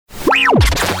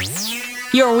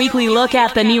Your weekly look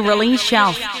at the new release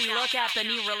shelf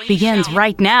begins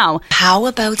right now. How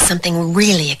about something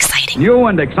really exciting? New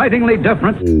and excitingly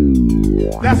different.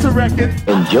 That's a record.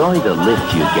 Enjoy the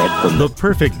lift you get from the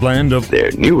perfect blend of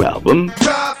their new album.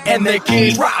 And they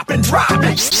keep dropping.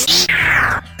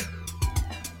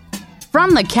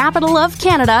 From the capital of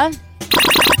Canada,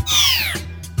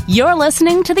 you're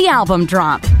listening to the Album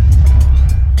Drop.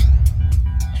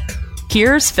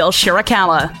 Here's Phil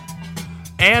Shirakawa.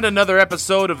 And another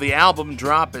episode of the Album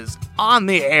Drop is on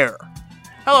the air.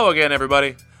 Hello again,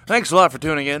 everybody. Thanks a lot for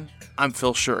tuning in. I'm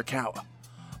Phil Shirakawa.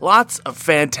 Lots of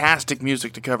fantastic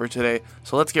music to cover today,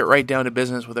 so let's get right down to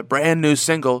business with a brand new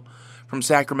single from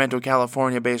Sacramento,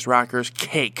 California-based rockers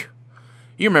Cake.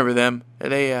 You remember them.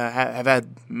 They have had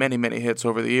many, many hits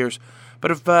over the years, but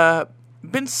have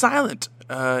been silent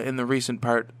in the recent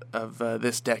part of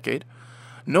this decade.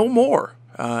 No more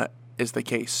is the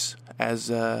case,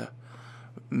 as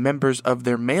members of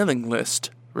their mailing list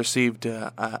received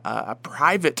a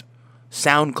private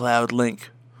SoundCloud link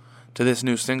to this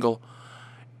new single.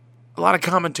 A lot of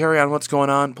commentary on what's going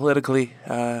on politically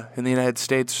in the United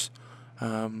States,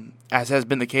 as has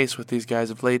been the case with these guys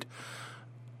of late.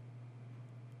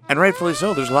 And rightfully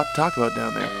so, there's a lot to talk about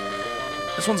down there.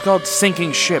 This one's called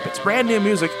Sinking Ship. It's brand new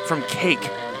music from Cake,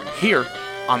 here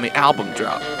on the Album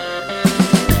Drop.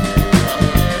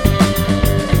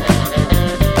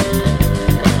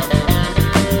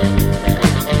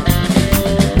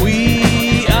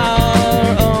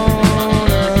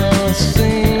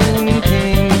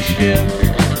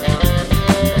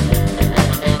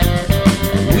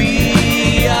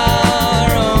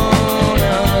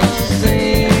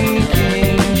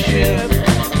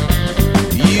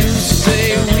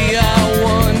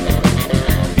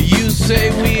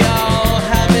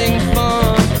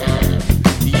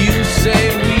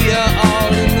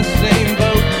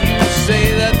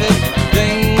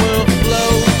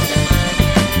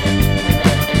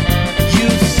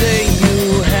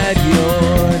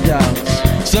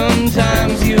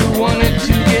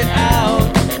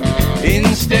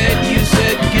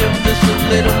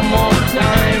 Little more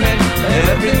time and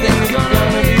everything's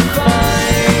gonna be fine.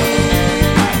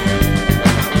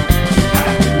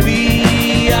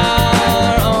 We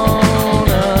are on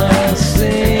a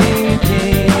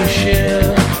sinking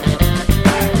ship.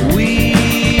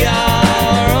 We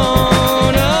are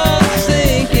on a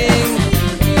sinking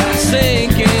ship.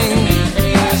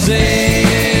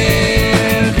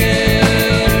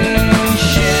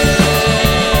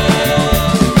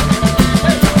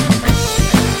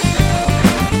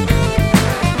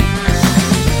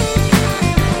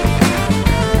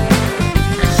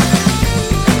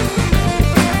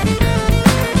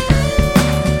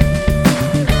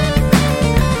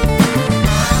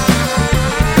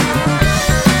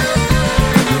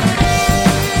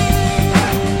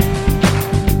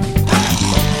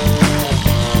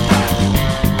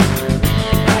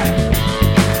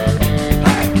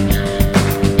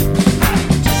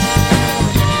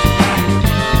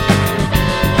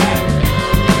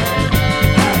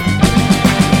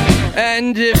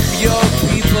 And if your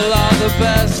people are the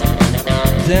best,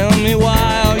 tell me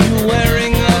why are you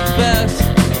wearing a vest?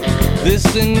 This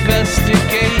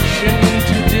investigation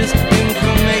into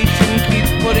disinformation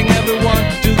keeps putting everyone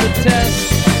to the test.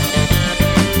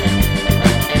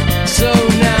 So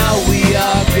now we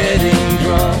are getting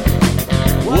drunk.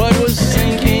 What was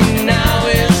sinking now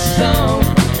is sunk.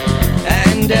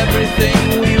 And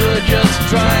everything we were just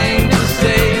trying to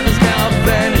save is now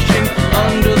vanishing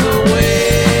under the weight.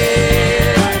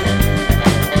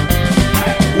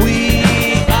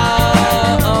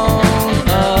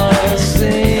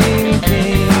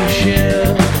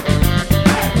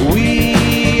 We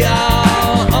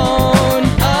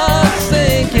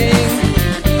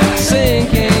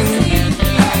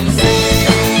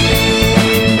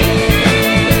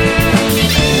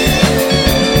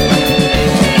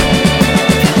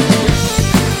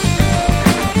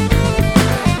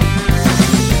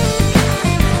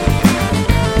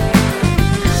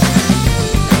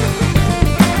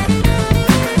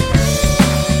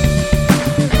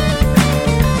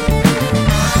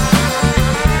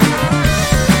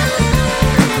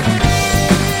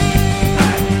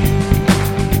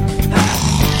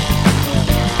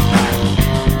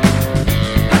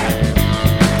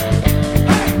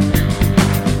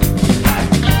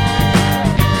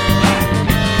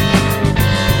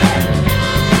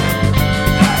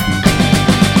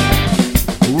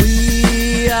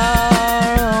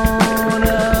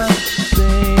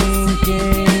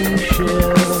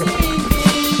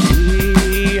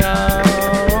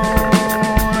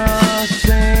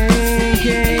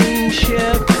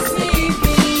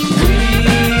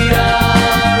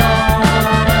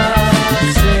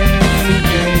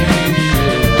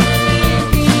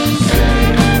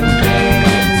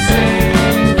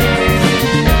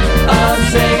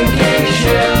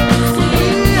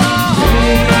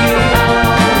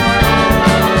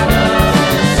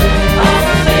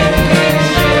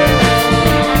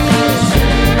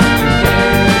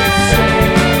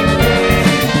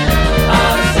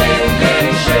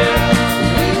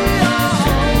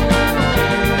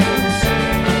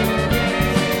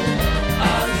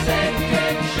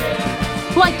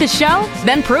the show?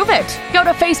 Then prove it. Go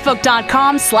to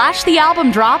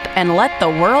facebook.com/thealbumdrop and let the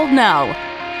world know.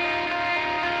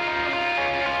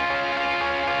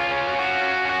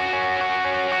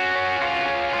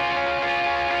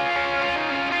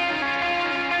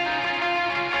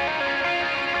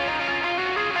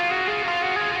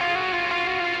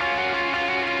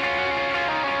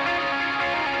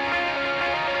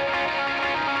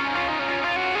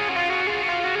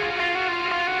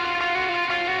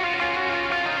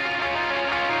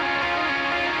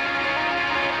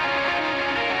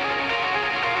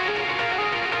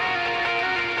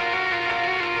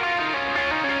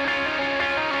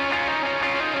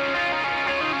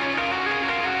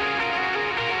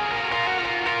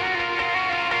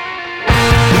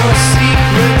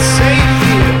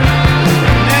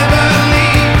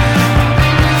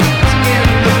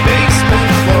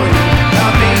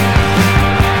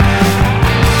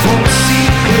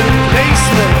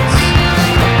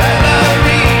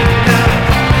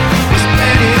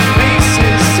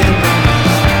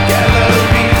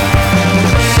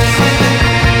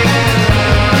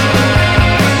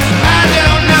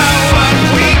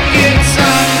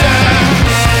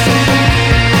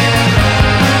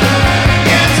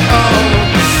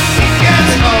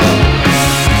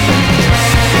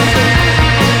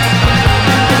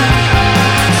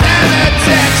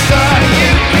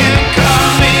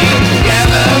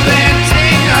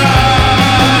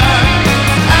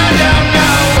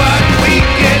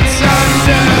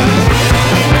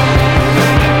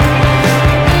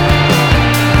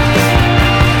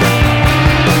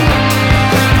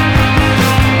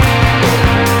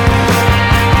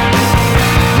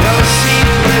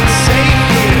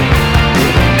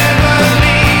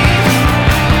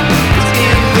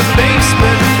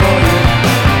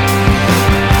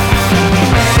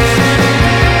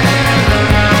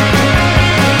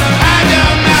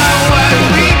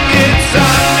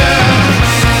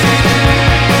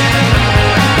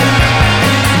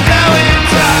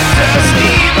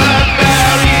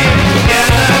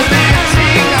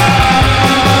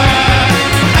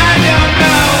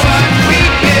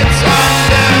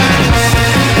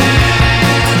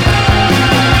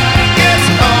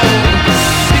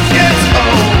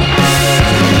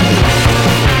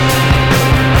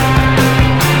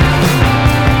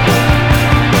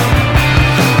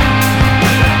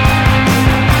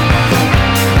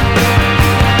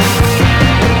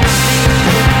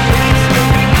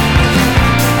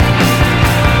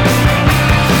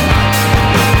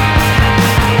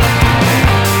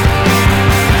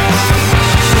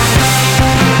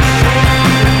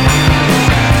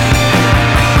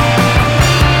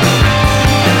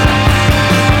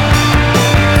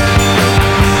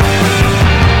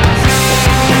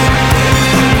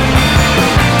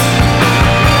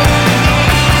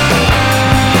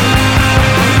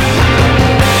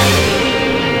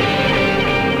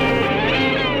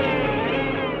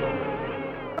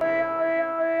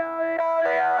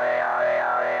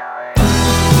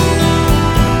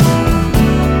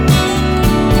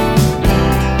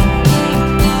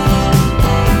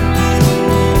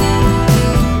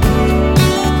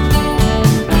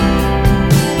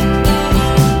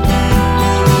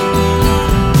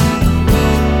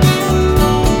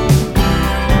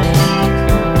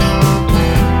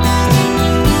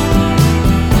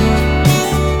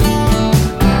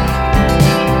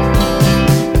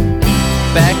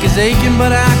 Aching, but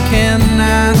I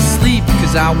cannot sleep,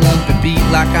 'cause I won't be beat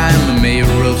like I am the mayor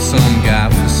of some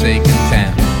godforsaken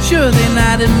town. Sure, they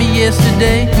knighted me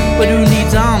yesterday, but who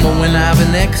needs armor when I've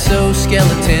an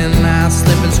exoskeleton? I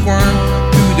slip and squirm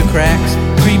through the cracks,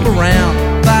 creep around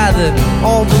by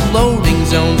all the loading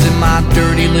zones in my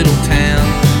dirty little town.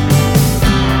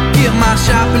 Get my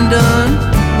shopping done,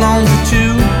 longer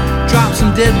too, drop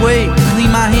some dead weight,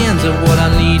 clean my hands of what I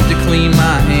need to clean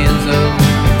my hands of.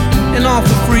 And all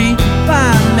for free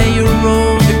by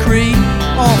mayoral decree,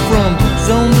 all from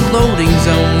zone to loading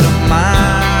zone of my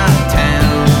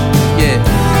town. Yeah.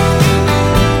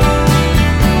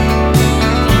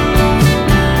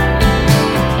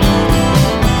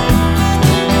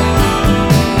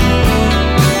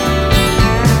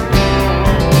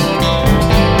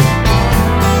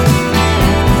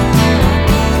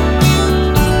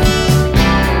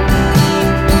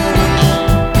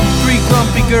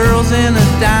 Girls and a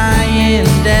dying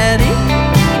daddy,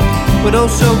 but oh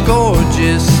so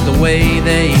gorgeous the way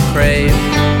they crave.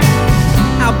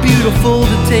 How beautiful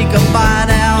to take a bite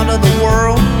out of the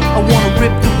world. I wanna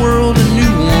rip the world a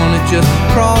new one, it just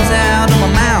crawls out of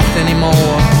my mouth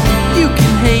anymore. You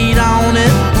can hate on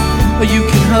it, or you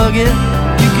can hug it,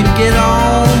 you can get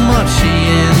all mushy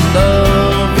and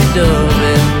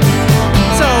lovey-dovey.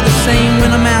 It's all the same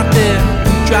when I'm out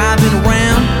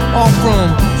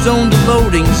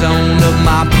tone of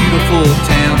my beautiful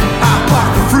town. I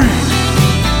pop the free.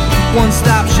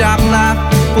 One-stop shop life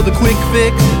for the quick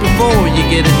fix before you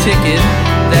get a ticket.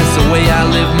 That's the way I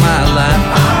live my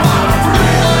life.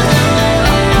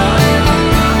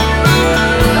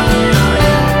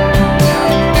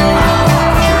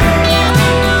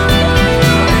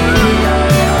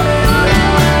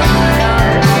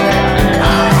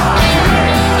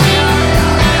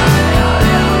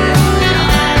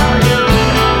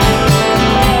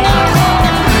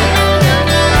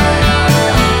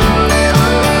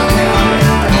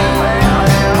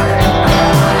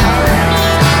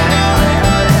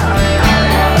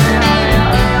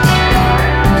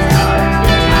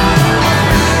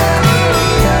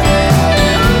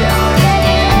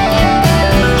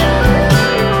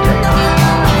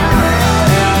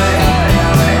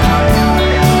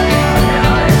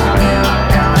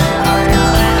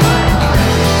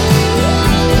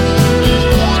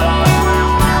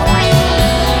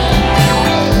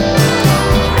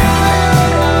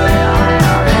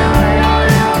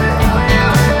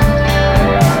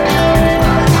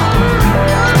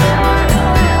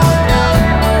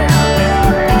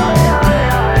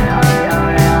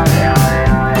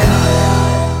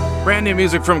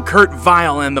 Music from Kurt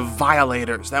Vile and the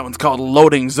Violators. That one's called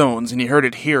Loading Zones, and you heard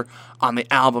it here on the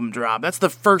album drop. That's the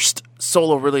first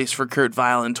solo release for Kurt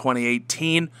Vile in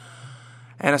 2018.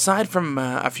 And aside from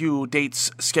a few dates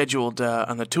scheduled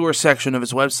on the tour section of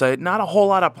his website, not a whole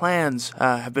lot of plans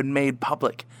have been made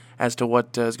public as to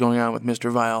what is going on with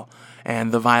Mr. Vile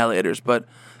and the Violators. But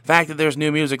the fact that there's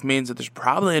new music means that there's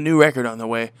probably a new record on the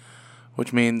way,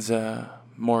 which means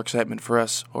more excitement for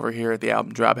us over here at the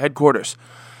album drop headquarters.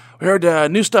 We heard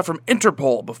new stuff from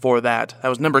Interpol before that. That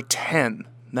was number 10.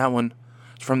 That one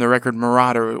is from the record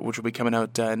Marauder, which will be coming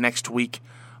out next week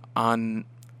on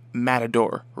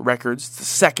Matador Records. It's the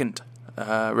second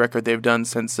record they've done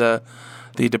since the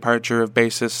departure of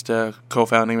bassist,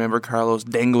 co-founding member Carlos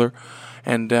Dengler.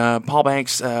 And Paul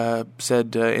Banks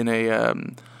said in a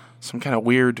some kind of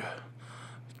weird,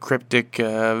 cryptic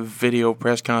video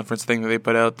press conference thing that they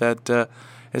put out that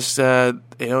it's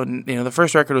the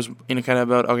first record was kind of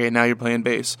about, okay, now you're playing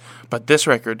bass, but this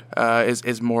record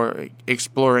is more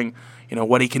exploring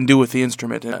what he can do with the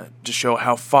instrument to show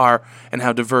how far and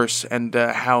how diverse and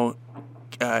how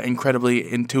incredibly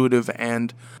intuitive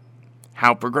and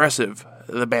how progressive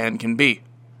the band can be.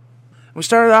 We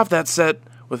started off that set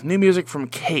with new music from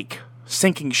Cake.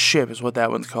 Sinking Ship is what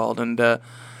that one's called, and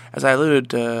as I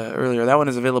alluded earlier, that one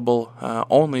is available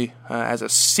only as a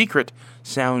secret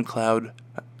SoundCloud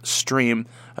stream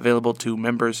available to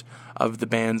members of the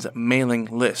band's mailing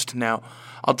list. Now,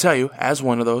 I'll tell you, as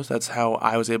one of those, that's how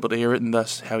I was able to hear it, and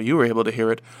thus how you were able to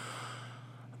hear it.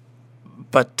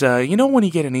 But when you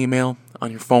get an email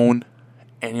on your phone,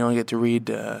 and you only get to read,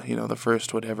 the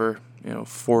first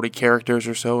 40 characters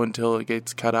or so until it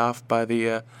gets cut off by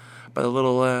the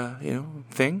little,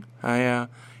 thing. I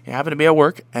happened to be at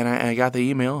work, and I got the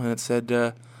email, and it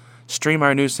said, stream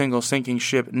our new single, Sinking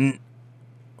Ship,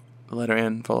 the letter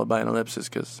N followed by an ellipsis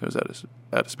because it was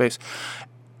out of space.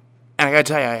 And I gotta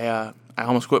tell you, I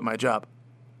almost quit my job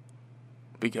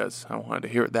because I wanted to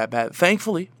hear it that bad.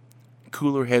 Thankfully,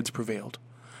 cooler heads prevailed,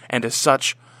 and as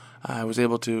such, I was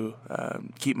able to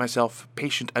keep myself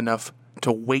patient enough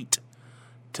to wait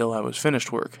till I was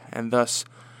finished work, and thus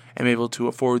am able to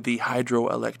afford the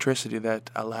hydroelectricity that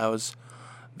allows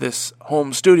this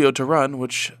home studio to run,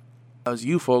 which allows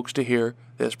you folks to hear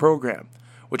this program,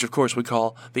 which of course we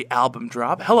call the album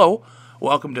drop. Hello,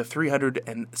 welcome to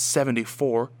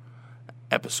 374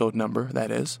 episode number,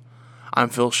 that is. I'm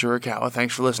Phil Shirakawa.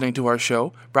 Thanks for listening to our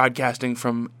show, broadcasting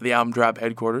from the album drop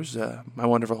headquarters, my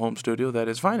wonderful home studio that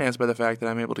is financed by the fact that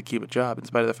I'm able to keep a job, in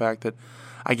spite of the fact that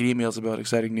I get emails about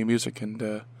exciting new music, and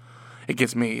it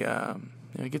gets me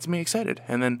excited.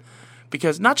 And then,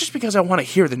 not just because I want to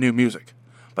hear the new music,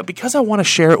 but because I want to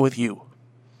share it with you.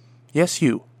 Yes,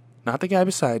 you. Not the guy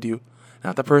beside you.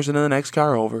 Not the person in the next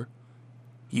car over.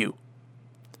 You.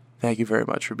 Thank you very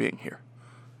much for being here.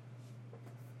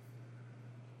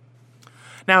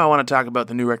 Now I want to talk about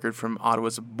the new record from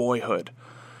Ottawa's Boyhood.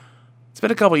 It's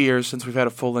been a couple years since we've had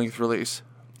a full-length release,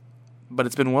 but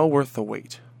it's been well worth the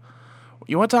wait.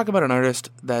 You want to talk about an artist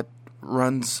that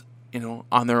runs,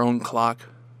 on their own clock,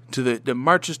 that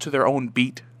marches to their own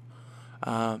beat?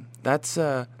 That's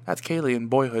Kaylee and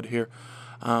Boyhood here,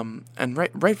 and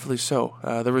rightfully so.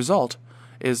 The result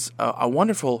is a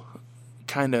wonderful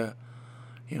kind of,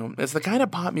 it's the kind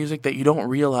of pop music that you don't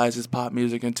realize is pop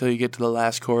music until you get to the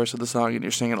last chorus of the song and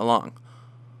you're singing along.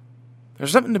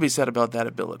 There's something to be said about that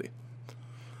ability.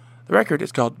 The record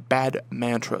is called Bad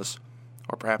Mantras,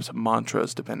 or perhaps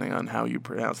mantras, depending on how you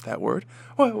pronounce that word,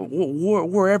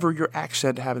 wherever your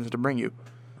accent happens to bring you.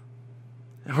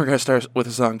 And we're going to start with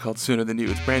a song called Sooner Than You.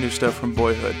 It's brand new stuff from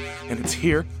Boyhood, and it's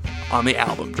here on the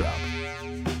album drop.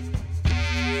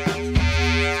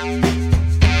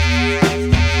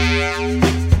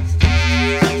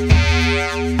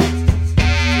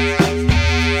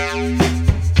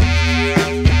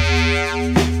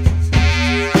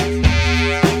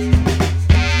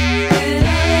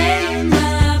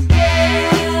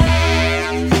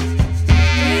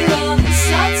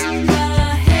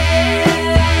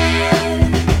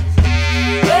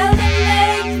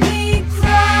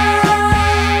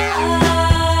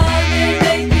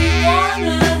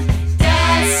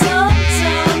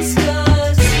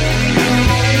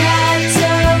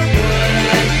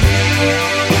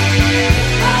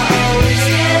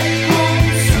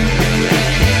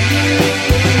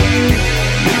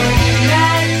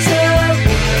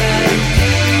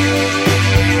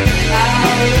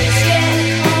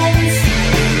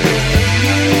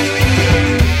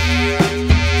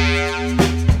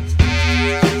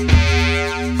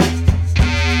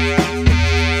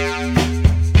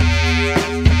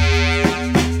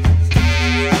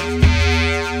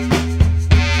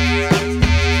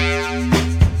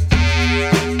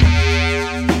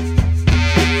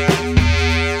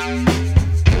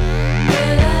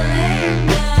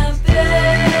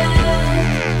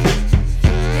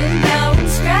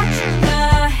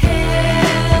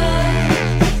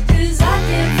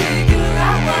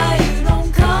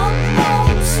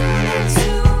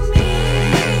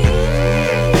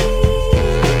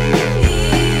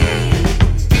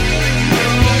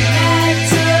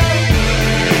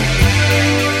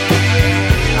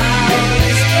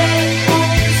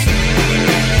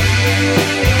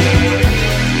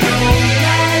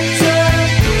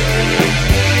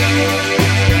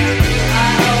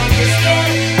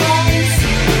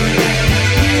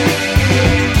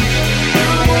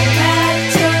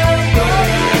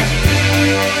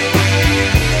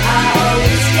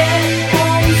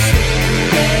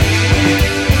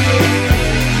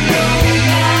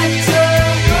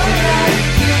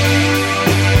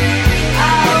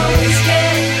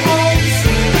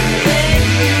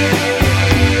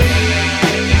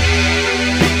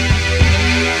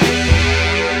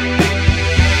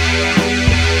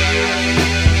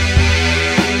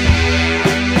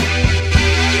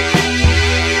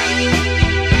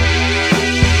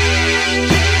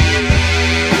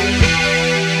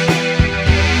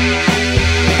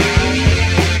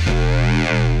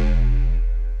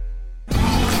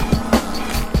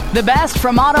 The best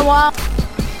from Ottawa,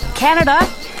 Canada,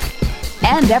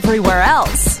 and everywhere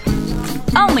else.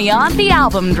 Only on the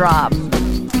album drop.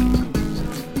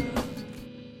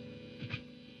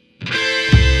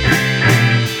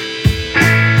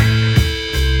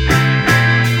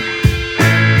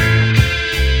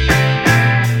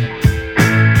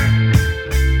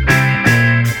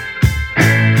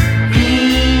 Yeah,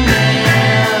 he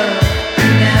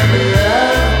never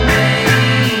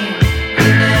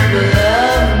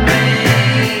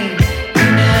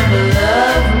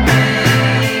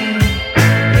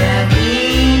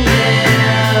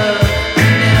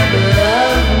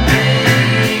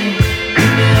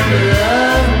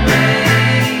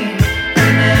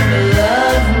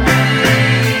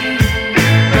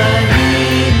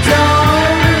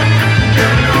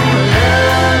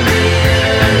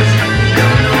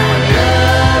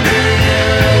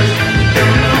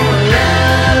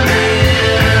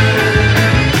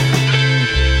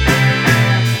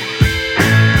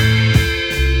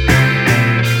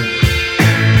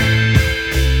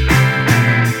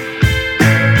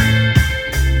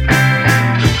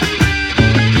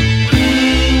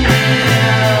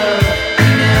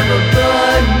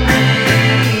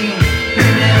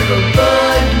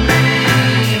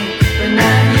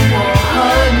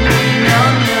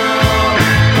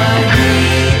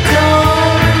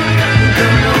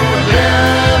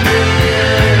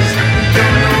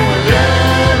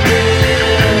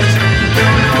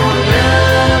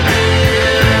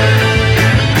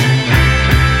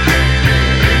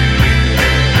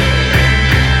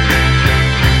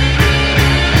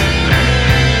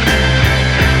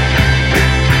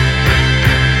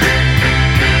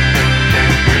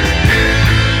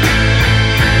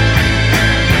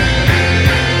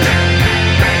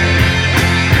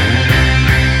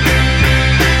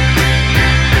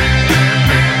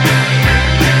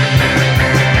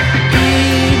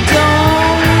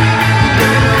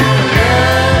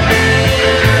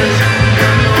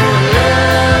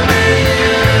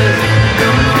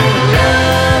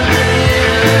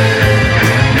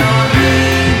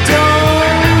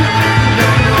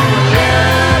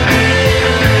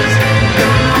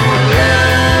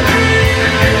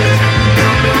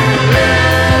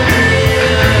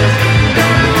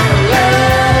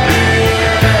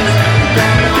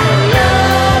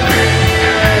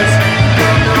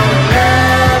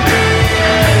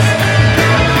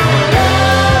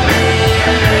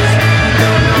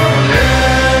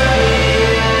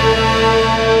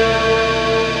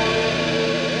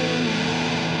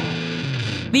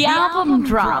The Album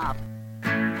Drop.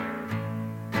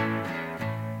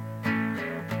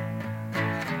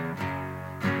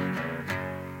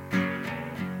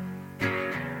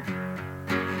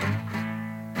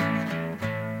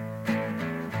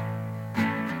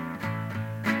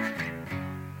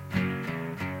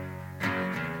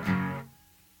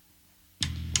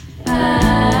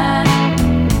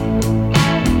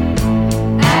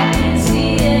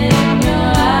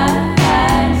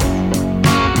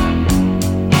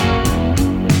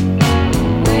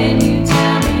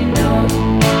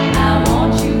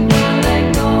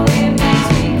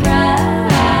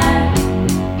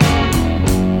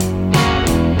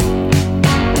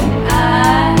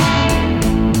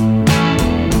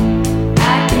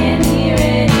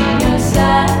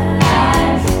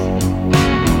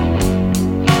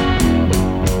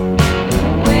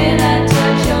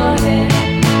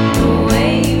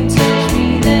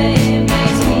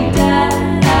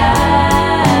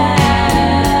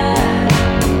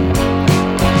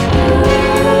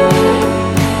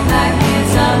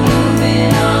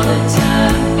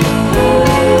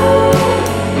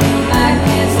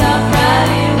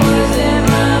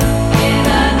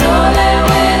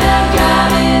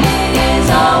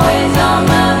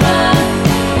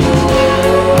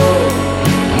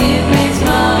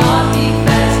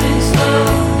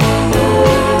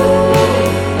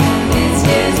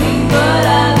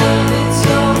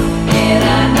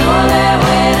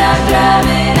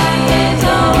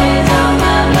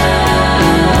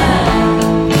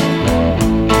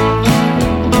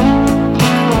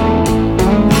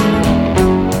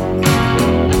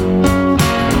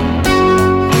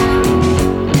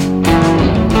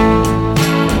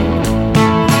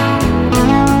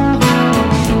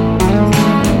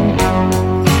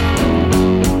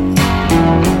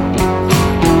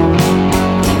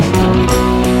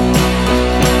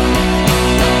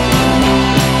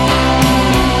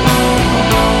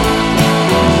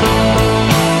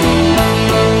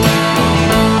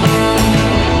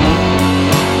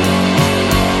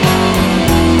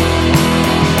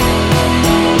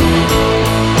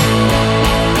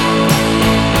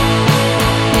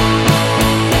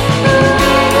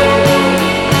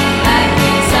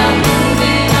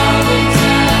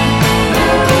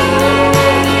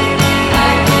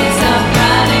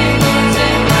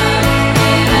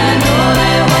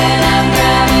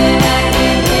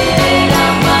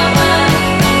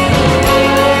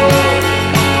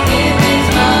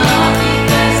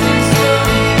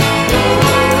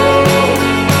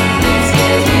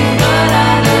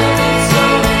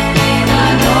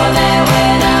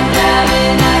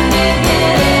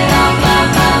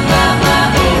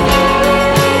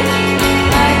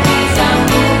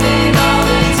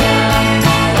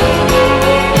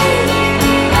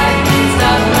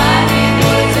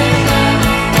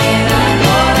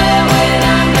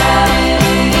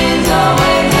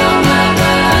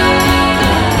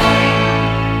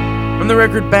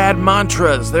 Record Bad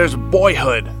Mantras, there's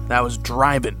Boyhood, that was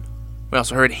Drivin'. We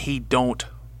also heard He Don't.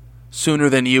 Sooner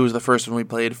Than You was the first one we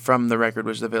played from the record,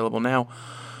 which is available now,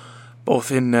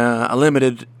 both in a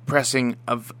limited pressing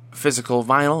of physical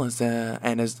vinyl,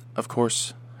 and as, of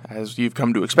course, as you've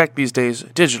come to expect these days,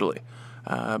 digitally,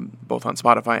 both on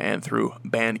Spotify and through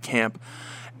Bandcamp.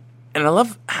 And I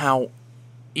love how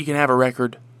you can have a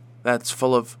record that's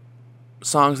full of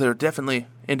songs that are definitely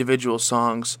individual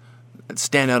songs that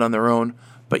stand out on their own,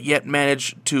 but yet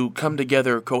manage to come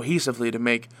together cohesively to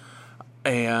make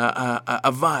a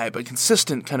vibe, a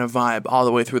consistent kind of vibe all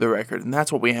the way through the record. And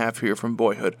that's what we have here from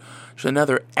Boyhood. It's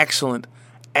another excellent,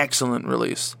 excellent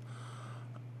release,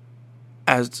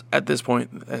 as at this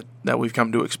point that we've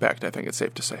come to expect, I think it's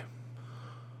safe to say.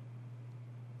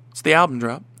 It's the Album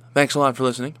Drop. Thanks a lot for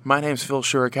listening. My name's Phil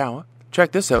Shirakawa.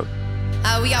 Check this out.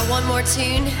 We got one more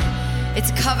tune. It's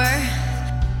a cover.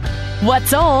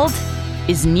 What's old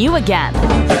is new again.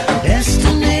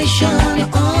 Destination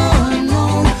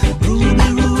unknown. Ruby,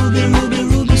 Ruby, Ruby,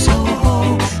 Ruby,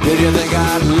 Soho. Did you think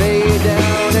I'd lay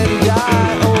down and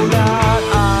die? Oh, not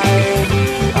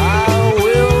I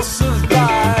will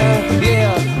survive.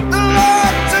 Yeah. The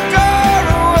Lord took her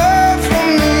away from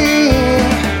me.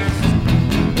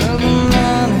 And the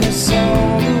man who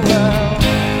saw the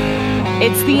world.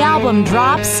 It's the Album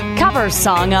Drop's cover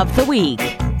song of the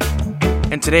week.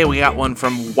 And today we got one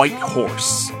from White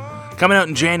Horse. Coming out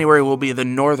in January will be the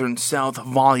Northern South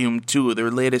Volume 2,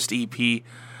 their latest EP,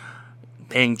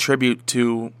 paying tribute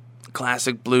to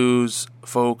classic blues,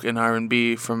 folk, and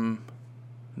R&B from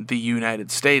the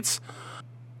United States.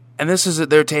 And this is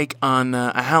their take on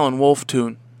a Howlin' Wolf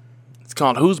tune. It's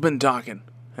called Who's Been Talkin'?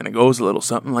 And it goes a little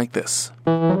something like this.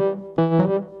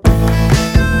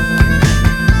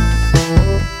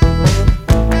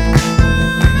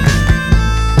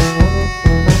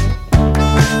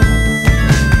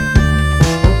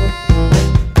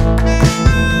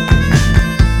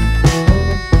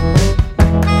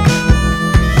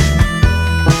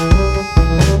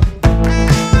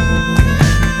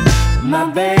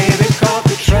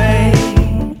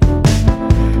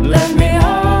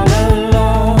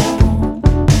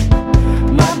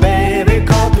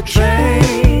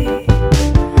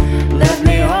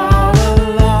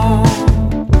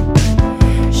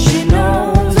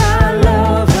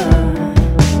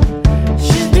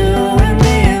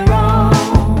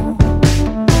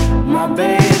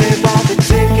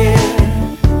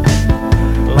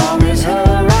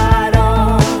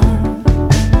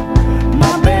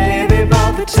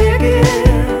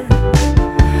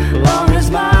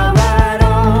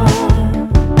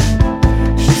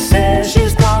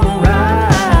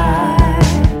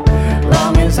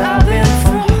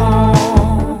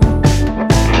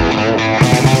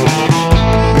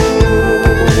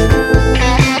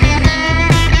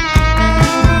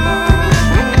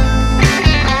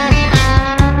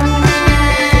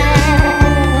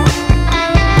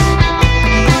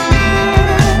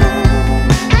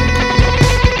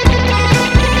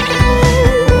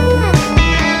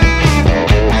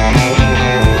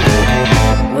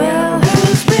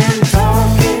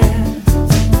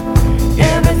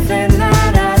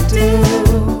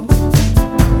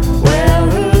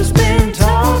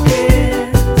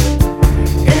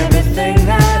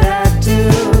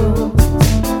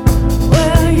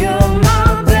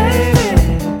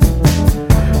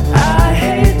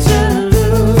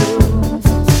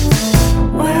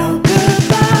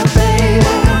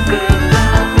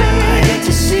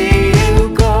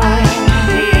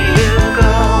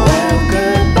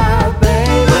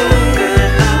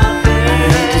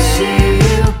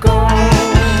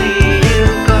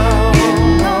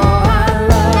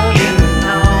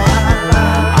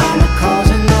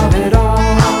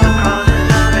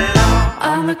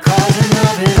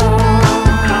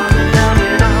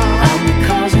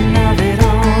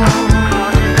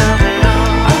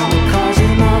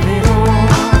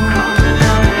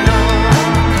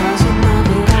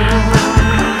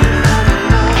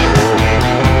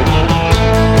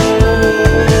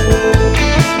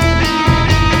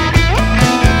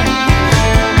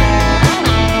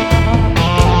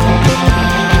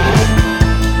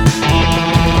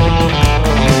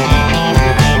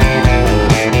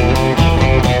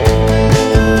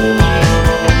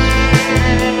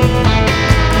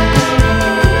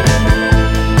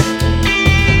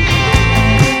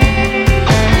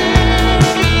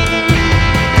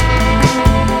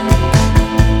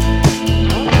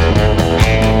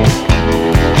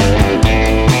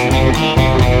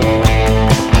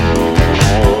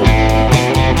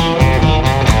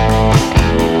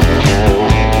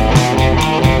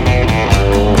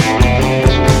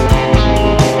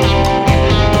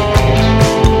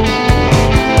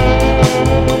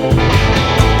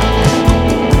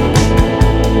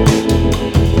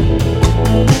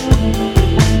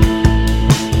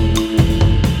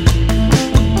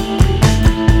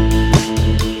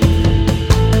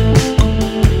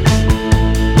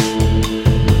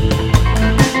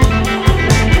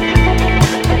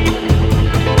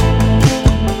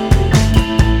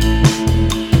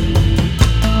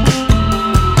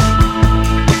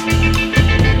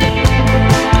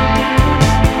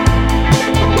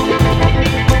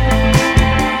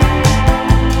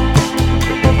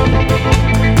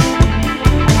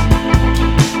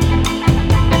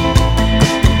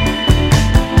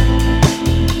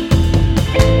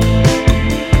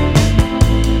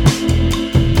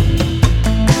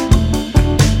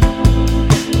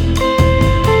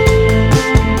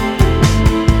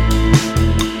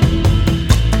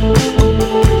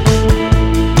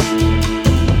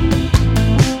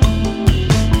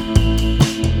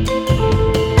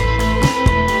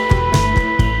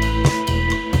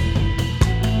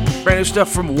 Brand new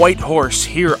stuff from White Horse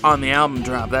here on the album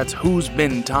drop. That's Who's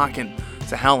Been Talking.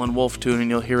 It's a Howlin' Wolf tune,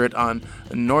 and you'll hear it on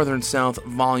Northern South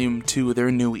Volume 2, their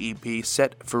new EP,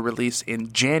 set for release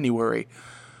in January,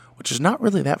 which is not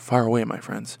really that far away, my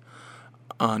friends,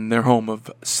 on their home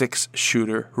of Six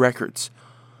Shooter Records.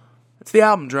 It's the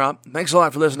album drop. Thanks a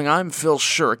lot for listening. I'm Phil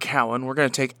Shirakawa, and we're going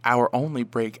to take our only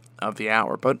break of the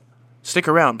hour, but stick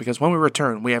around, because when we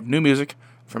return, we have new music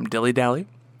from Dilly Dally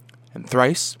and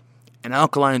Thrice, an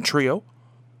Alkaline Trio,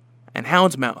 and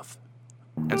Houndsmouth,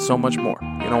 and so much more.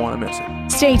 You don't want to miss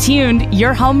it. Stay tuned.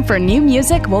 Your home for new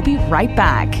music will be right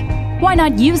back. Why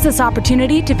not use this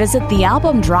opportunity to visit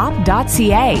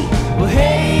thealbumdrop.ca? Well,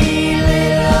 hey,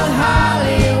 little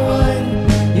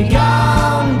Hollywood, you're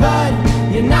gone, but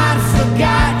you're not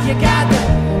forgot. You got the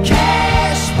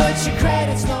cash, but your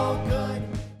credit's no good.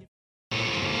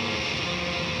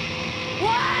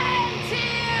 1, 2,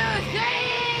 3,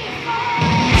 4.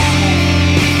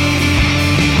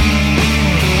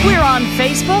 We're on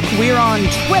Facebook, we're on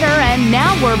Twitter, and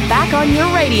now we're back on your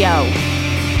radio.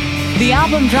 The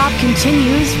album drop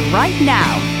continues right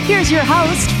now. Here's your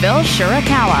host, Phil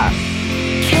Shirakawa.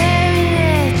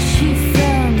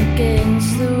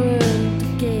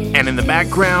 And in the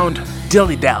background,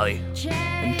 Dilly Dally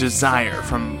and Desire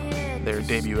from their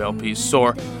debut LP,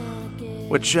 Soar,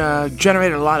 which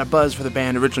generated a lot of buzz for the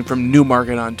band, originally from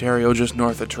Newmarket, Ontario, just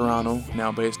north of Toronto,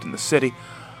 now based in the city.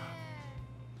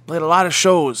 Played a lot of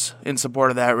shows in support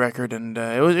of that record, and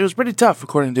it was pretty tough,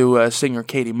 according to singer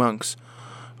Katie Monks,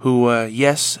 who,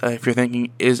 yes, if you're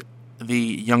thinking, is the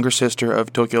younger sister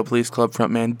of Tokyo Police Club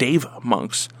frontman Dave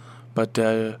Monks, but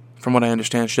from what I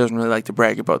understand, she doesn't really like to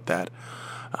brag about that.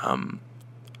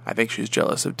 I think she's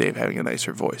jealous of Dave having a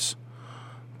nicer voice,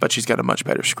 but she's got a much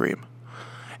better scream.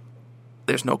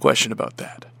 There's no question about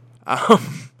that.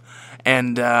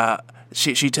 And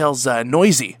she tells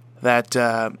Noisy that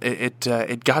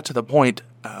it got to the point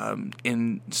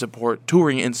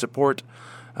touring in support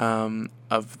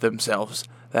of themselves,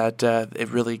 that it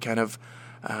really kind of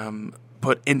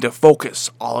put into focus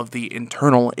all of the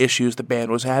internal issues the band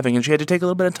was having, and she had to take a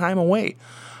little bit of time away.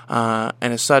 And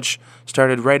as such,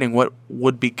 started writing what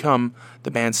would become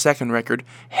the band's second record,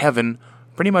 Heaven,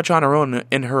 pretty much on her own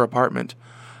in her apartment.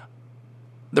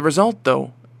 The result,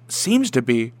 though, seems to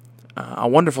be a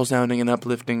wonderful sounding and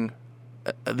uplifting.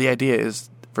 The idea is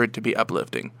for it to be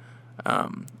uplifting,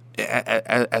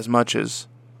 as much as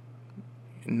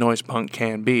noise punk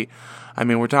can be. I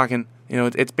mean, we're talking,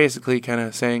 it's basically kind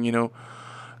of saying,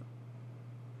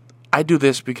 I do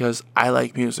this because I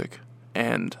like music,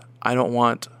 and I don't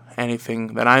want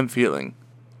anything that I'm feeling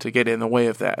to get in the way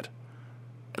of that.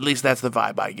 At least that's the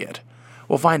vibe I get.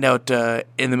 We'll find out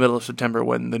in the middle of September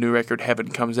when the new record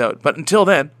Heaven comes out. But until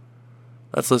then,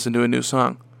 let's listen to a new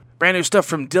song. Brand new stuff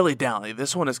from Dilly Dally.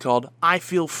 This one is called I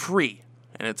Feel Free,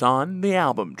 and it's on the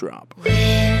album drop. We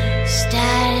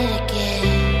started again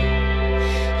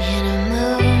in a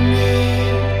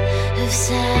moment of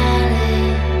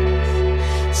silence.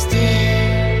 Still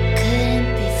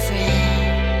couldn't be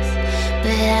friends,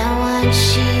 but I want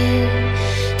you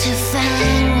to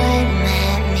find what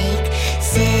might make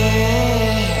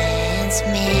sense,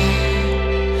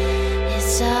 man.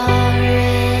 It's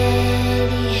already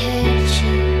hurt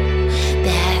you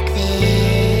back then.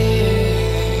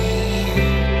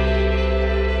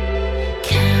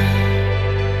 Come,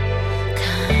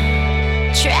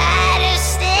 try to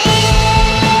stay.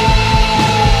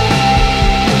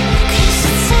 'Cause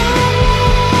it's already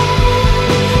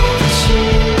hurt you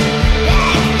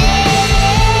back then.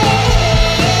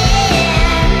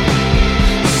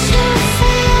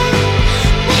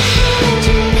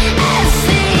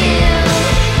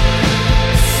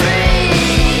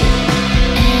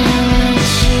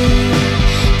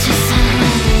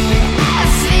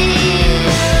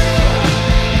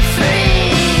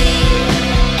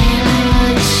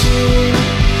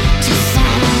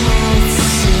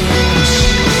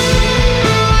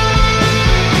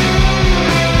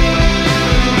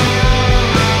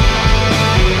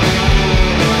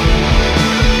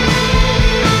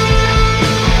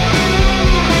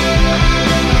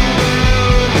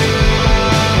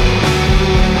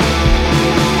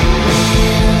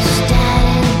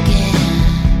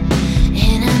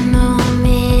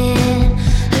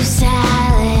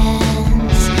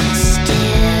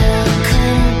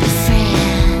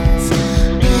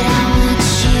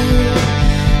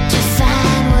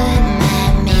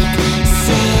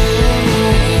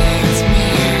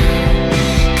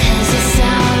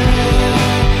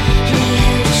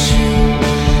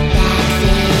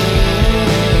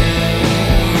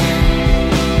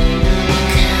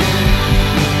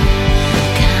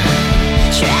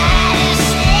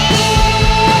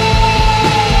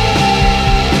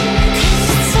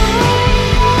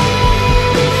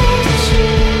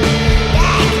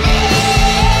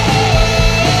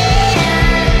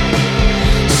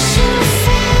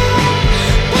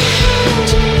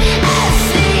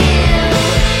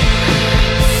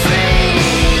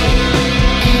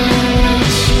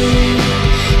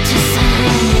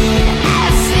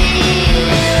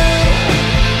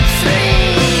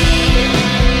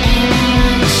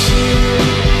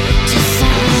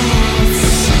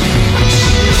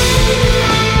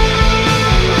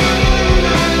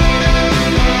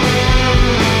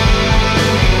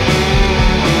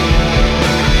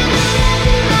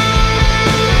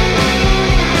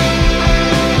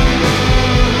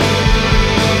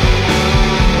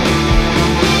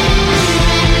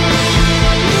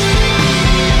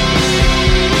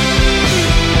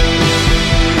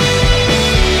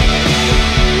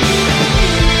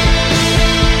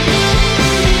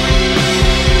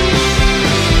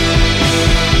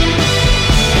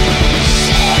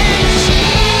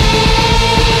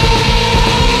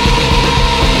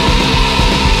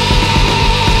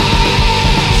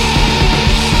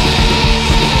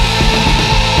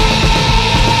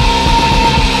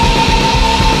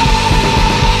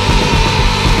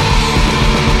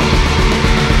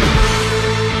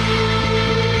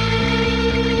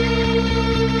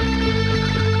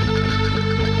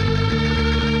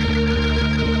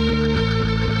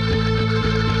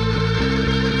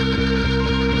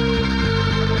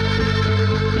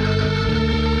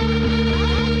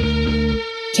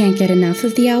 Can't get enough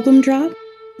of the album drop?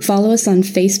 Follow us on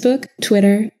Facebook,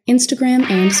 Twitter, Instagram,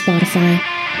 and Spotify.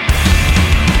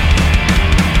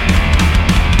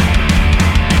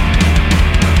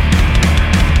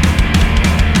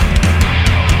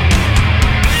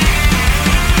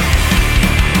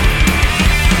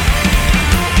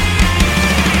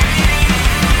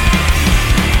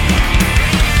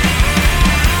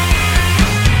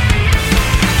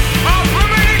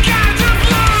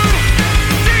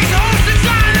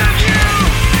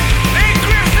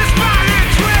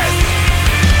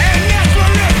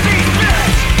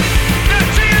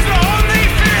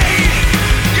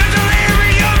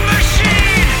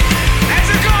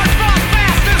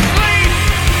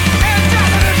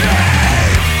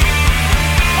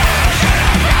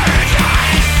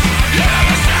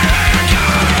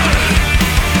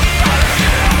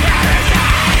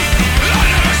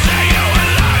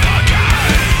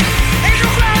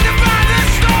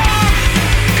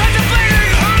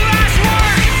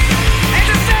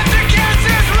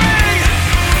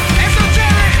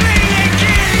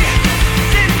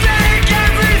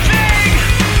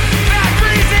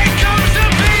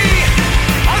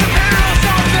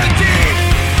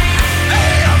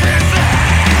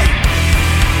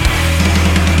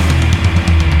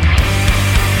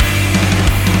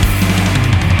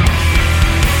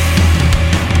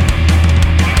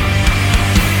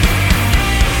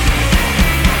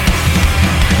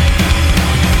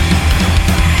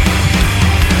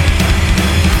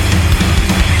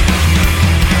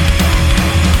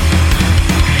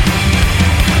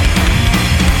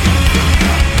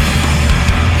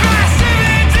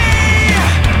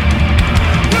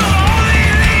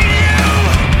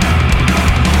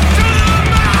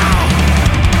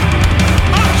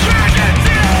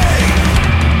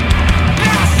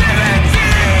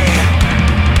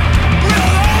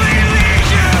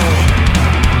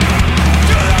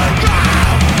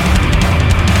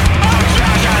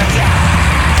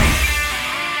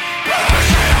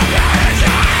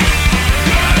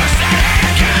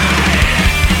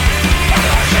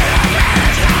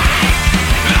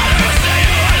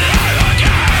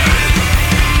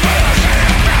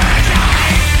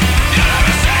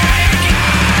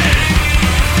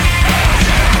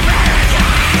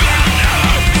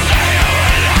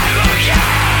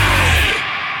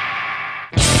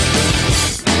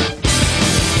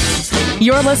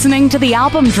 You're listening to The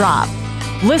Album Drop.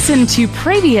 Listen to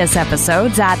previous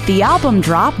episodes at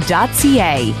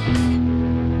thealbumdrop.ca.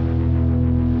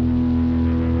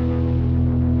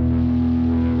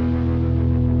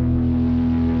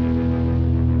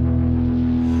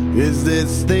 Is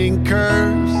this thing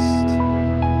cursed?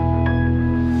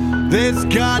 This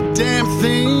goddamn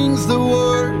thing's the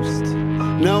worst.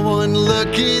 No one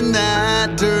looking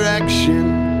that direction,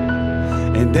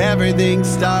 and everything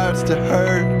starts to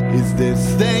hurt. Is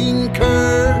this thing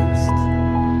cursed?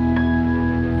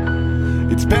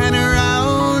 It's been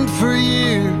around for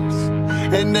years,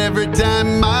 and every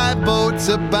time my boat's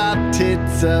about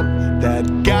tits up, that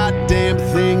goddamn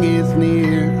thing is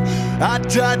near. I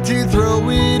tried to throw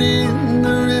it in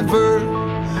the river,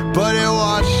 but it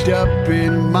washed up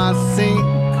in my sink.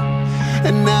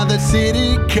 And now the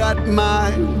city cut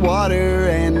my water,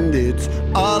 and it's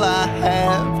all I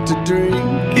have to drink.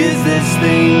 Is this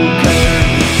thing cursed?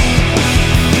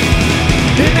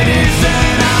 If it is,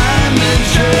 then I'm the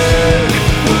jerk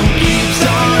who keeps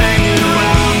on hanging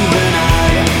around, when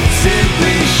I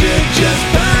simply should just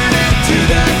burn it to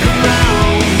the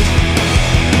ground.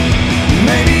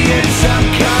 Maybe it's some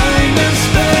kind of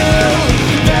spell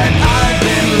that I've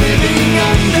been living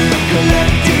under,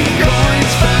 collecting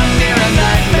coins from near a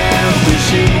nightmare,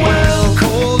 wishing well.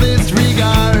 Coldest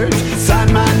regards,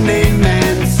 sign my name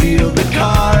and seal the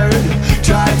card.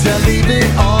 Tried to leave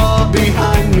it all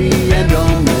behind me and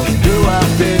almost threw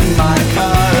up in my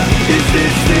car. Is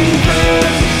this thing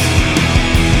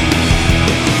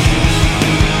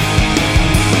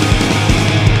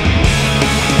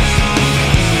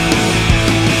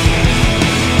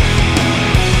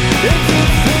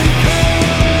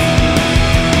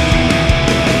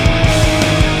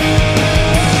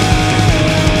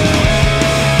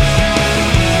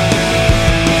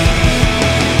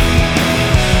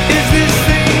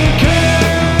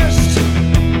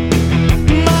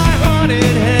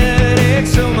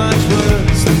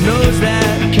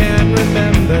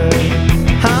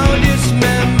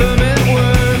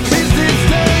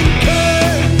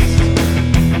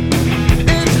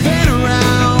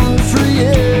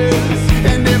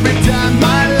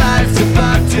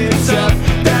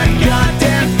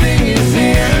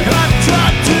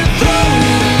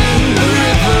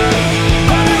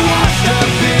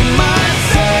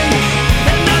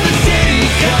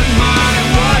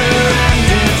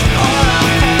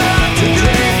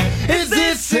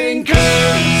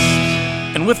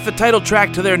with the title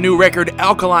track to their new record,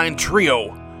 Alkaline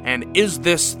Trio, and Is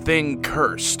This Thing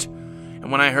Cursed?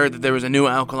 And when I heard that there was a new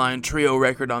Alkaline Trio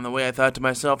record on the way, I thought to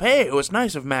myself, hey, it was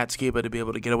nice of Matt Skiba to be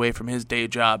able to get away from his day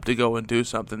job to go and do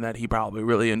something that he probably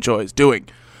really enjoys doing.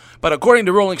 But according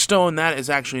to Rolling Stone, that is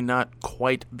actually not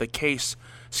quite the case.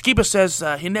 Skiba says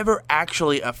he never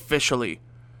actually officially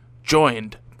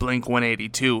joined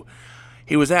Blink-182.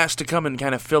 He was asked to come and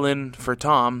kind of fill in for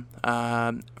Tom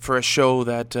for a show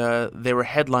that they were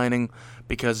headlining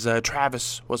because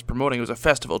Travis was promoting. It was a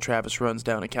festival Travis runs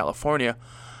down in California.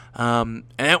 And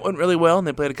that went really well, and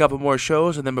they played a couple more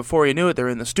shows, and then before you knew it, they were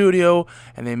in the studio,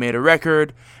 and they made a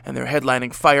record, and they're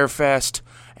headlining Firefest,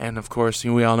 and of course,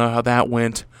 we all know how that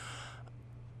went.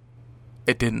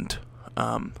 It didn't.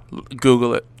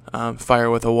 Google it. Fire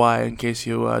with a Y, in case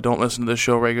you don't listen to the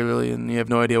show regularly and you have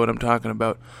no idea what I'm talking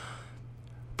about.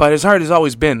 But his heart has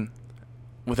always been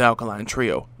with Alkaline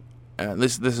Trio.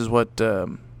 This is what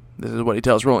he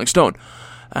tells Rolling Stone,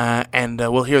 and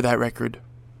we'll hear that record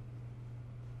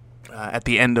at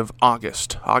the end of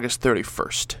August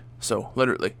 31st. So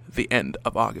literally the end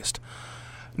of August.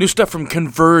 New stuff from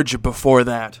Converge before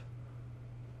that.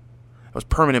 It was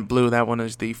Permanent Blue. That one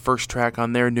is the first track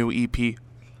on their new EP, which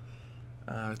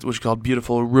is called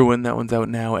Beautiful Ruin. That one's out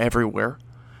now everywhere.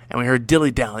 And we heard Dilly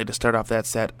Dally to start off that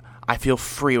set. I Feel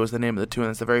Free was the name of the tune.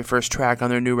 That's the very first track on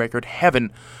their new record,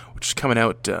 Heaven, which is coming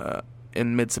out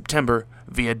in mid-September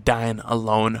via Dine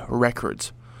Alone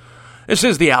Records. This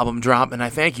is the album drop, and I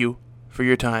thank you for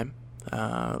your time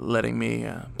letting me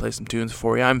play some tunes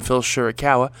for you. I'm Phil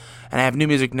Shirakawa, and I have new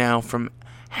music now from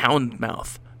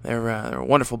Houndmouth. They're a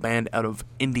wonderful band out of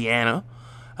Indiana,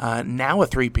 now a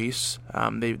three-piece.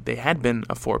 They had been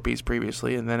a four-piece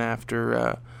previously, and then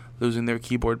after losing their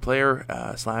keyboard player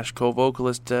 /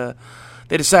 co-vocalist, they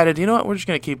decided, you know what, we're just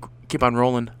going to keep on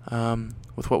rolling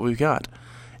with what we've got.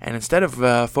 And instead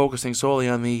of focusing solely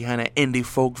on the kind of indie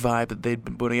folk vibe that they'd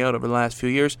been putting out over the last few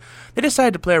years, they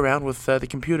decided to play around with the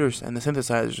computers and the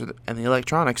synthesizers and the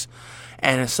electronics.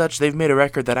 And as such, they've made a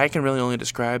record that I can really only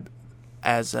describe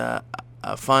as a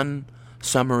fun,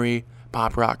 summery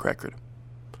pop rock record.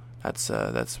 That's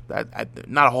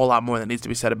not a whole lot more that needs to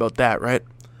be said about that, right?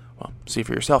 Well, see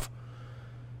for yourself.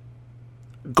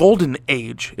 Golden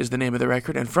Age is the name of the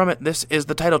record, and from it, this is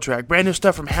the title track. Brand new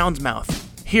stuff from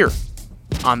Houndmouth, here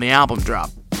on the album drop.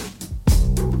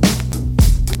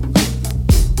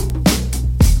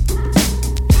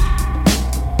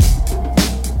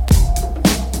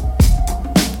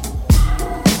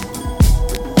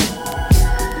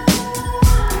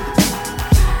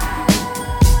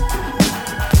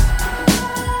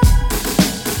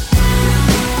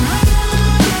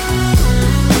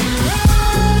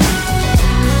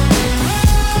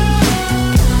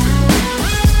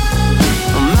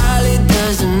 Molly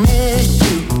doesn't miss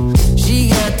you. She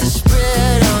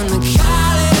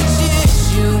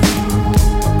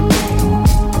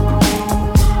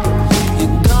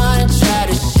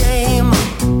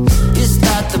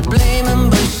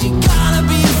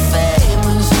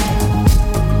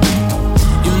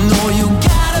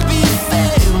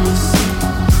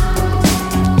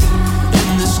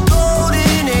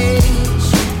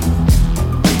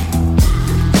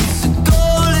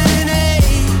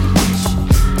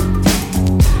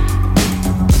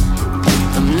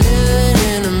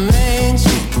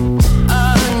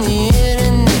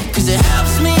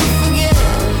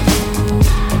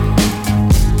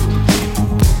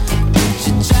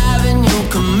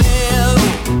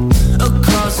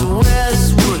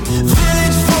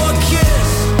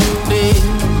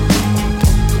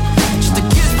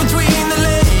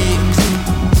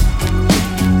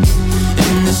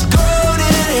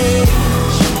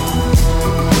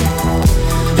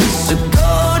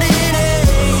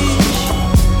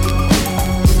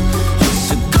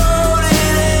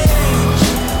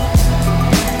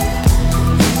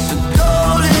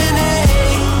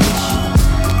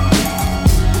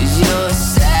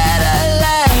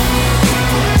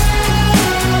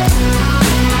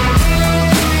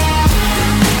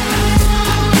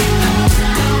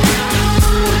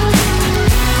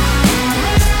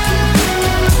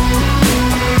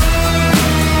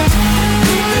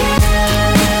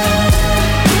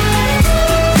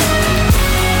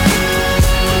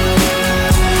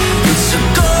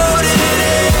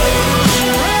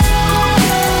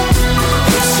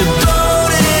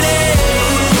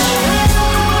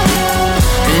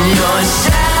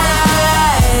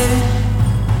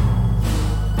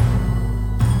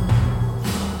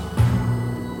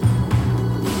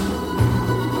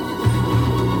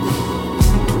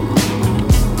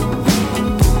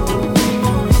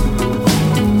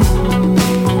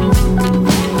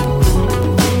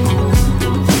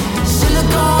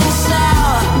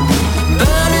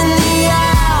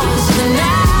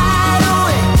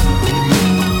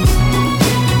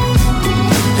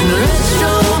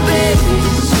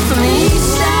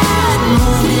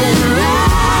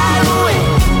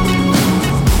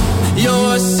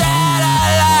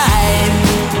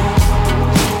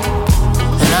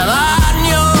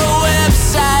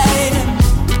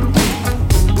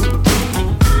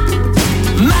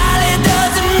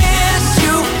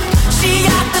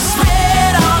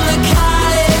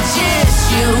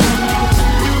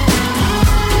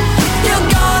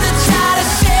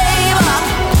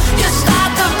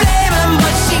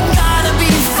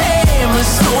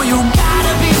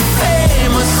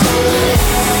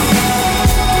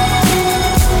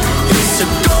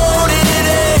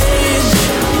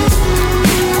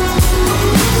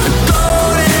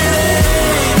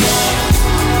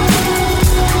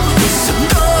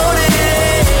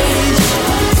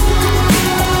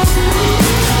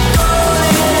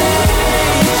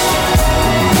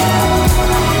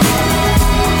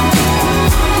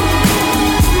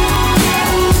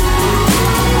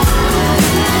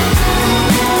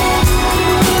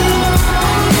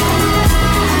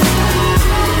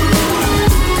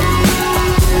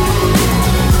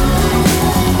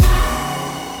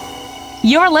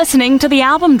You're listening to The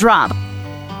Album Drop.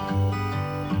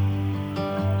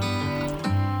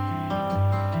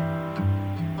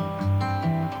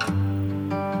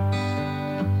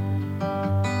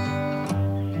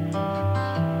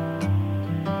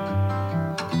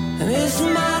 This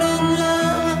modern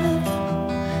love,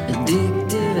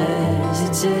 addictive as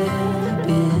it's ever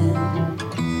been.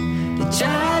 You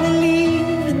try to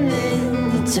leave and then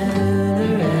you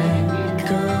turn around,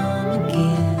 come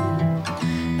again.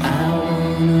 I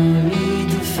wanna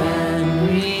redefine.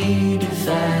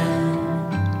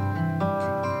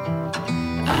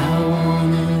 I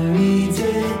wanna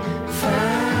redefine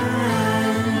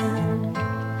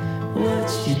what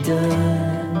she does.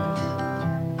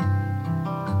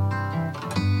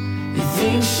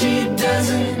 Think she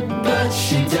doesn't, but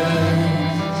she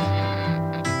does.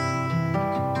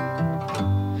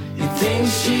 You think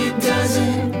she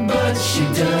doesn't, but she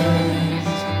does.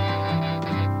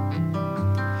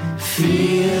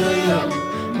 Feel your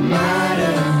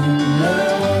modern love.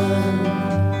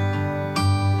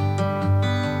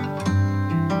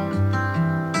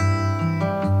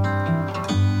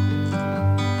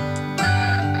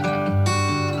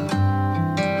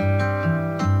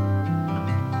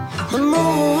 The moon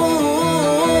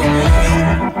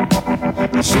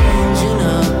changing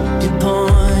up your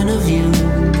point of view.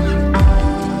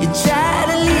 You try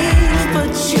to leave,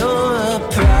 but you're a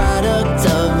product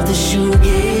of the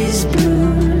shoegaze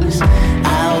blues. I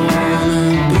wanna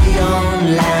be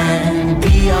online,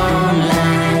 be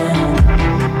online.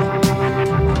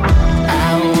 I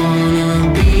wanna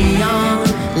be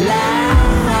online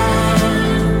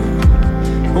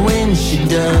when she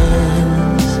does.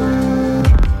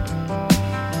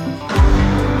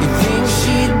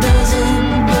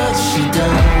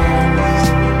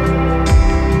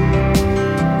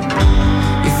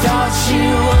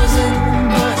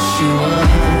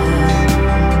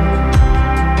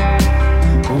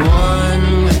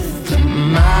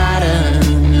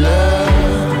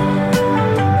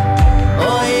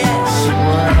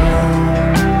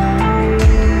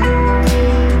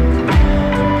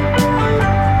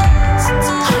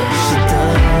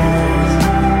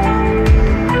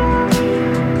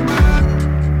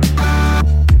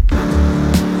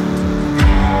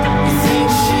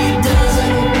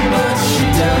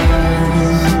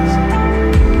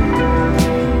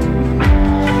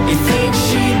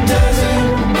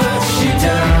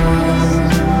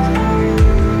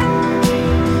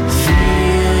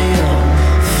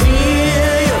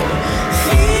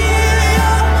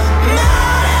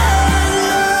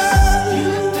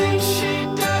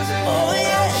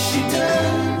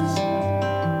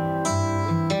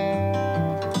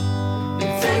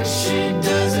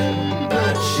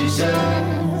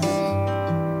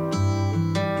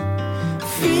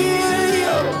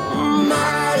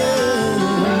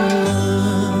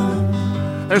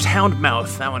 There's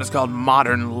Houndmouth. That one is called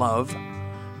Modern Love.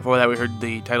 Before that, we heard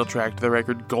the title track to the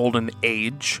record, Golden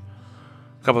Age.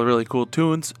 A couple of really cool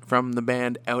tunes from the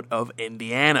band out of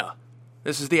Indiana.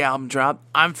 This is The Album Drop.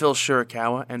 I'm Phil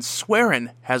Shirakawa, and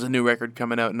Swearin' has a new record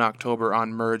coming out in October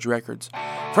on Merge Records.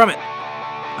 From it,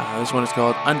 this one is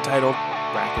called Untitled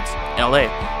Brackets LA.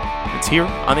 It's here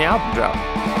on The Album Drop.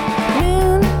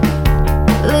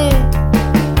 Moonlit,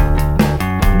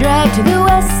 drive to the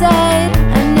west side,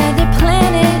 another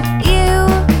planet. You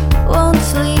won't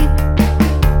sleep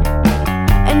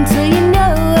until you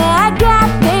know I got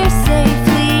there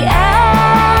safely. I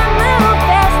move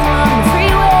fast along the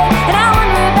freeway, and I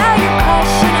wonder about your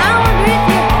question. I wonder if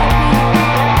you're happy.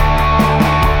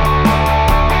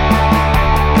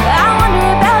 I wonder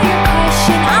about your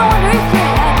question. I wonder if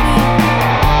you're happy.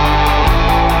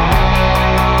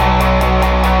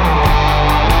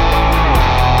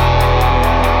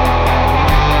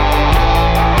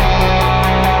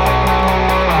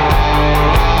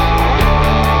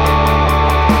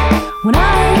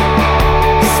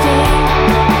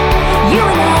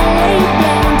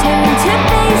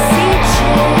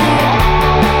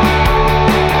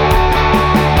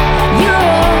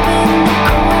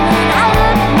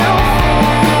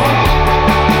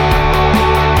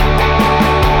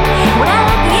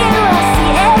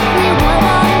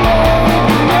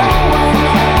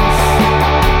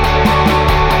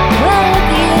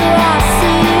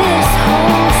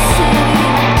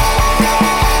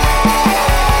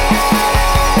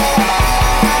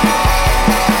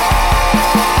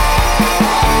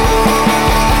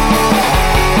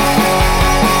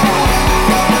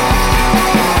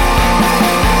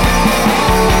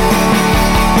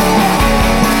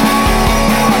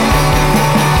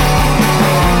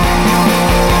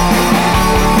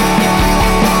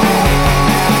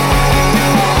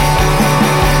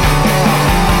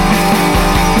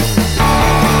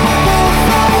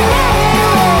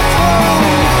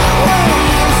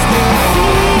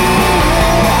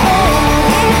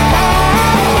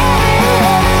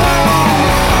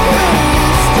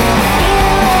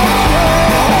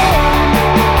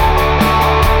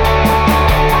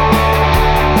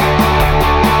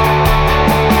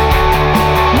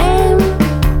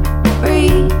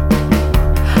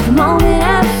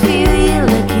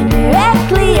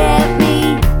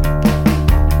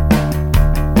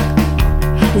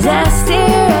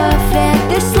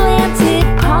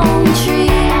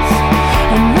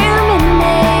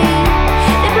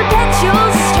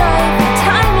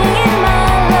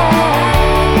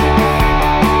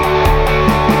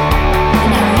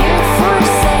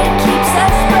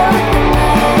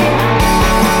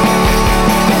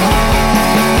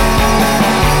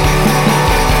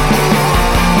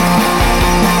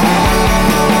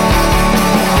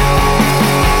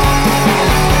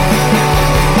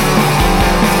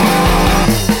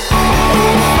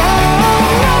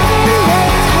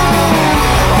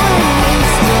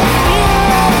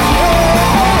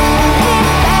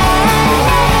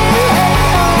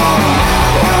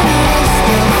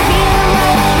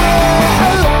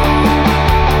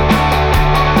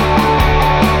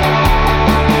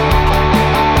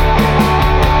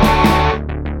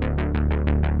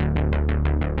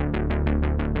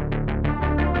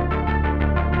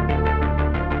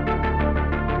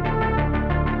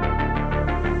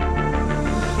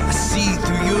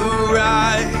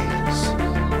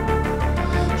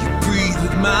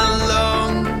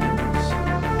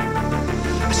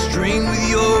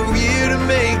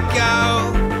 make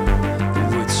out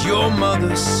it's your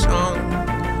mother's song.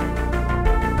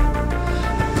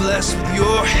 Blessed with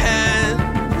your hand,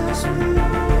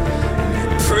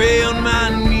 pray on my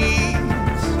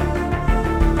knees.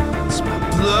 It's my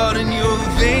blood in your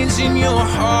veins, in your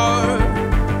heart.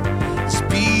 It's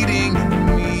beating in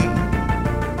me.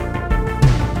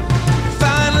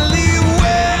 Finally,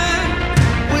 when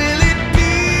will it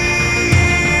be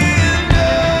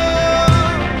enough?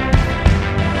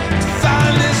 To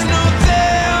find there's no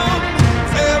them,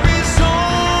 there is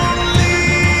only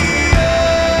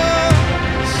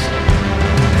us.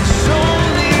 There's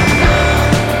only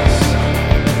us.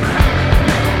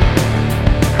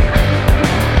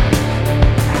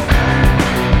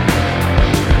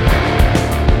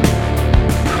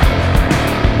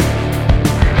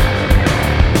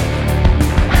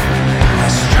 I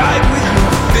strike with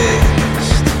your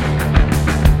fist,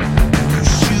 you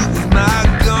shoot with my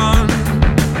gun.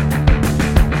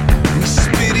 We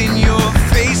spit in your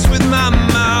face with my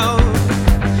mouth,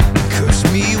 curse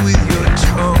me with your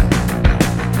tongue.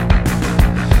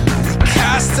 We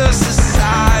cast us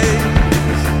aside,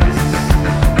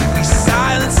 we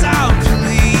silence our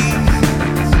pleas.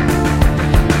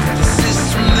 The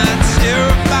system that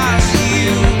terrifies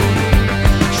you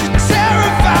should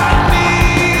terrify me.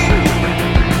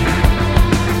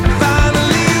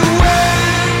 Finally,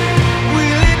 when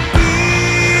will it be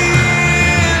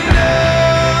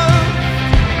enough?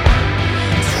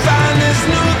 To find there's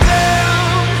no them,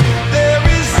 there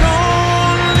is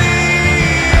only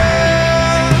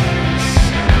us.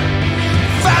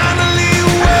 Finally,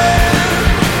 when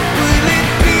will it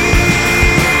be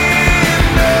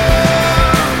enough?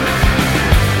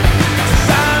 To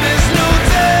find there's no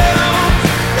them,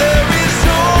 there is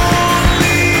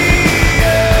only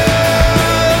us.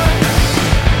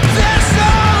 There's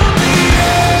only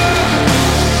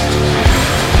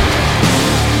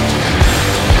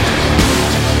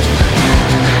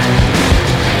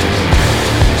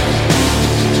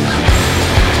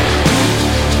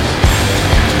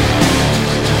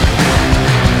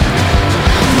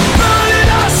burning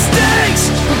our stakes,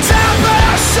 we're down by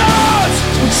our swords,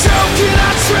 we're choking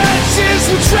our trenches,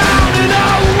 we're drowning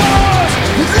our wars,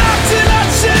 we're locked in our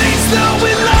chains, though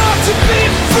we long to be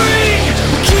free.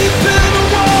 We're keeping the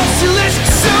walls till it's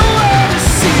so hard to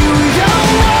see. We are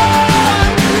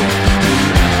one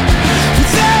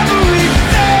with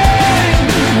everything.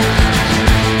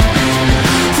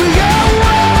 We are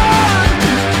one,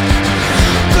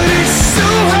 but it's so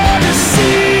hard to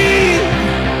see.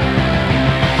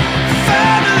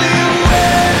 Finally,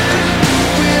 when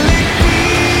will it be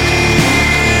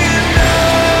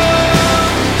enough?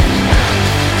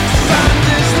 To find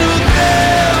there's no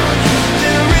them,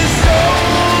 there is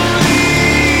only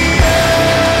us.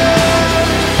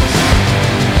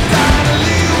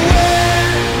 Finally,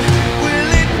 when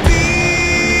will it be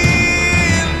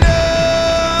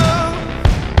enough?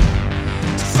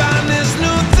 To find there's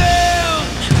no them,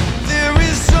 there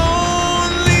is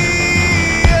only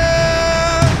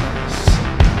us.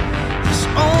 There's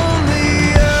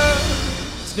only us.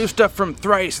 It's new stuff from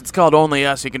Thrice. It's called Only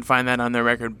Us. You can find that on their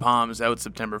record Palms, out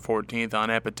September 14th on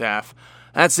Epitaph.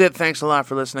 That's it. Thanks a lot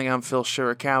for listening. I'm Phil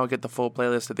Shirakawa. Get the full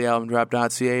playlist at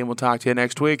thealbumdrop.ca, and we'll talk to you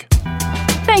next week.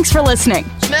 Thanks for listening.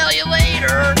 Smell you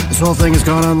later. This whole thing has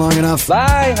gone on long enough.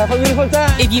 Bye, have a beautiful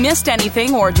time. If you missed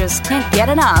anything or just can't get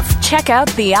enough, check out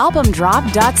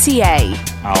thealbumdrop.ca.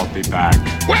 I'll be back.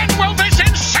 When will this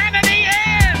insanity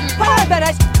end? Can I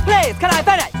finish? Please, can I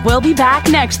finish? We'll be back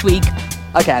next week.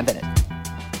 Okay, I'm finished.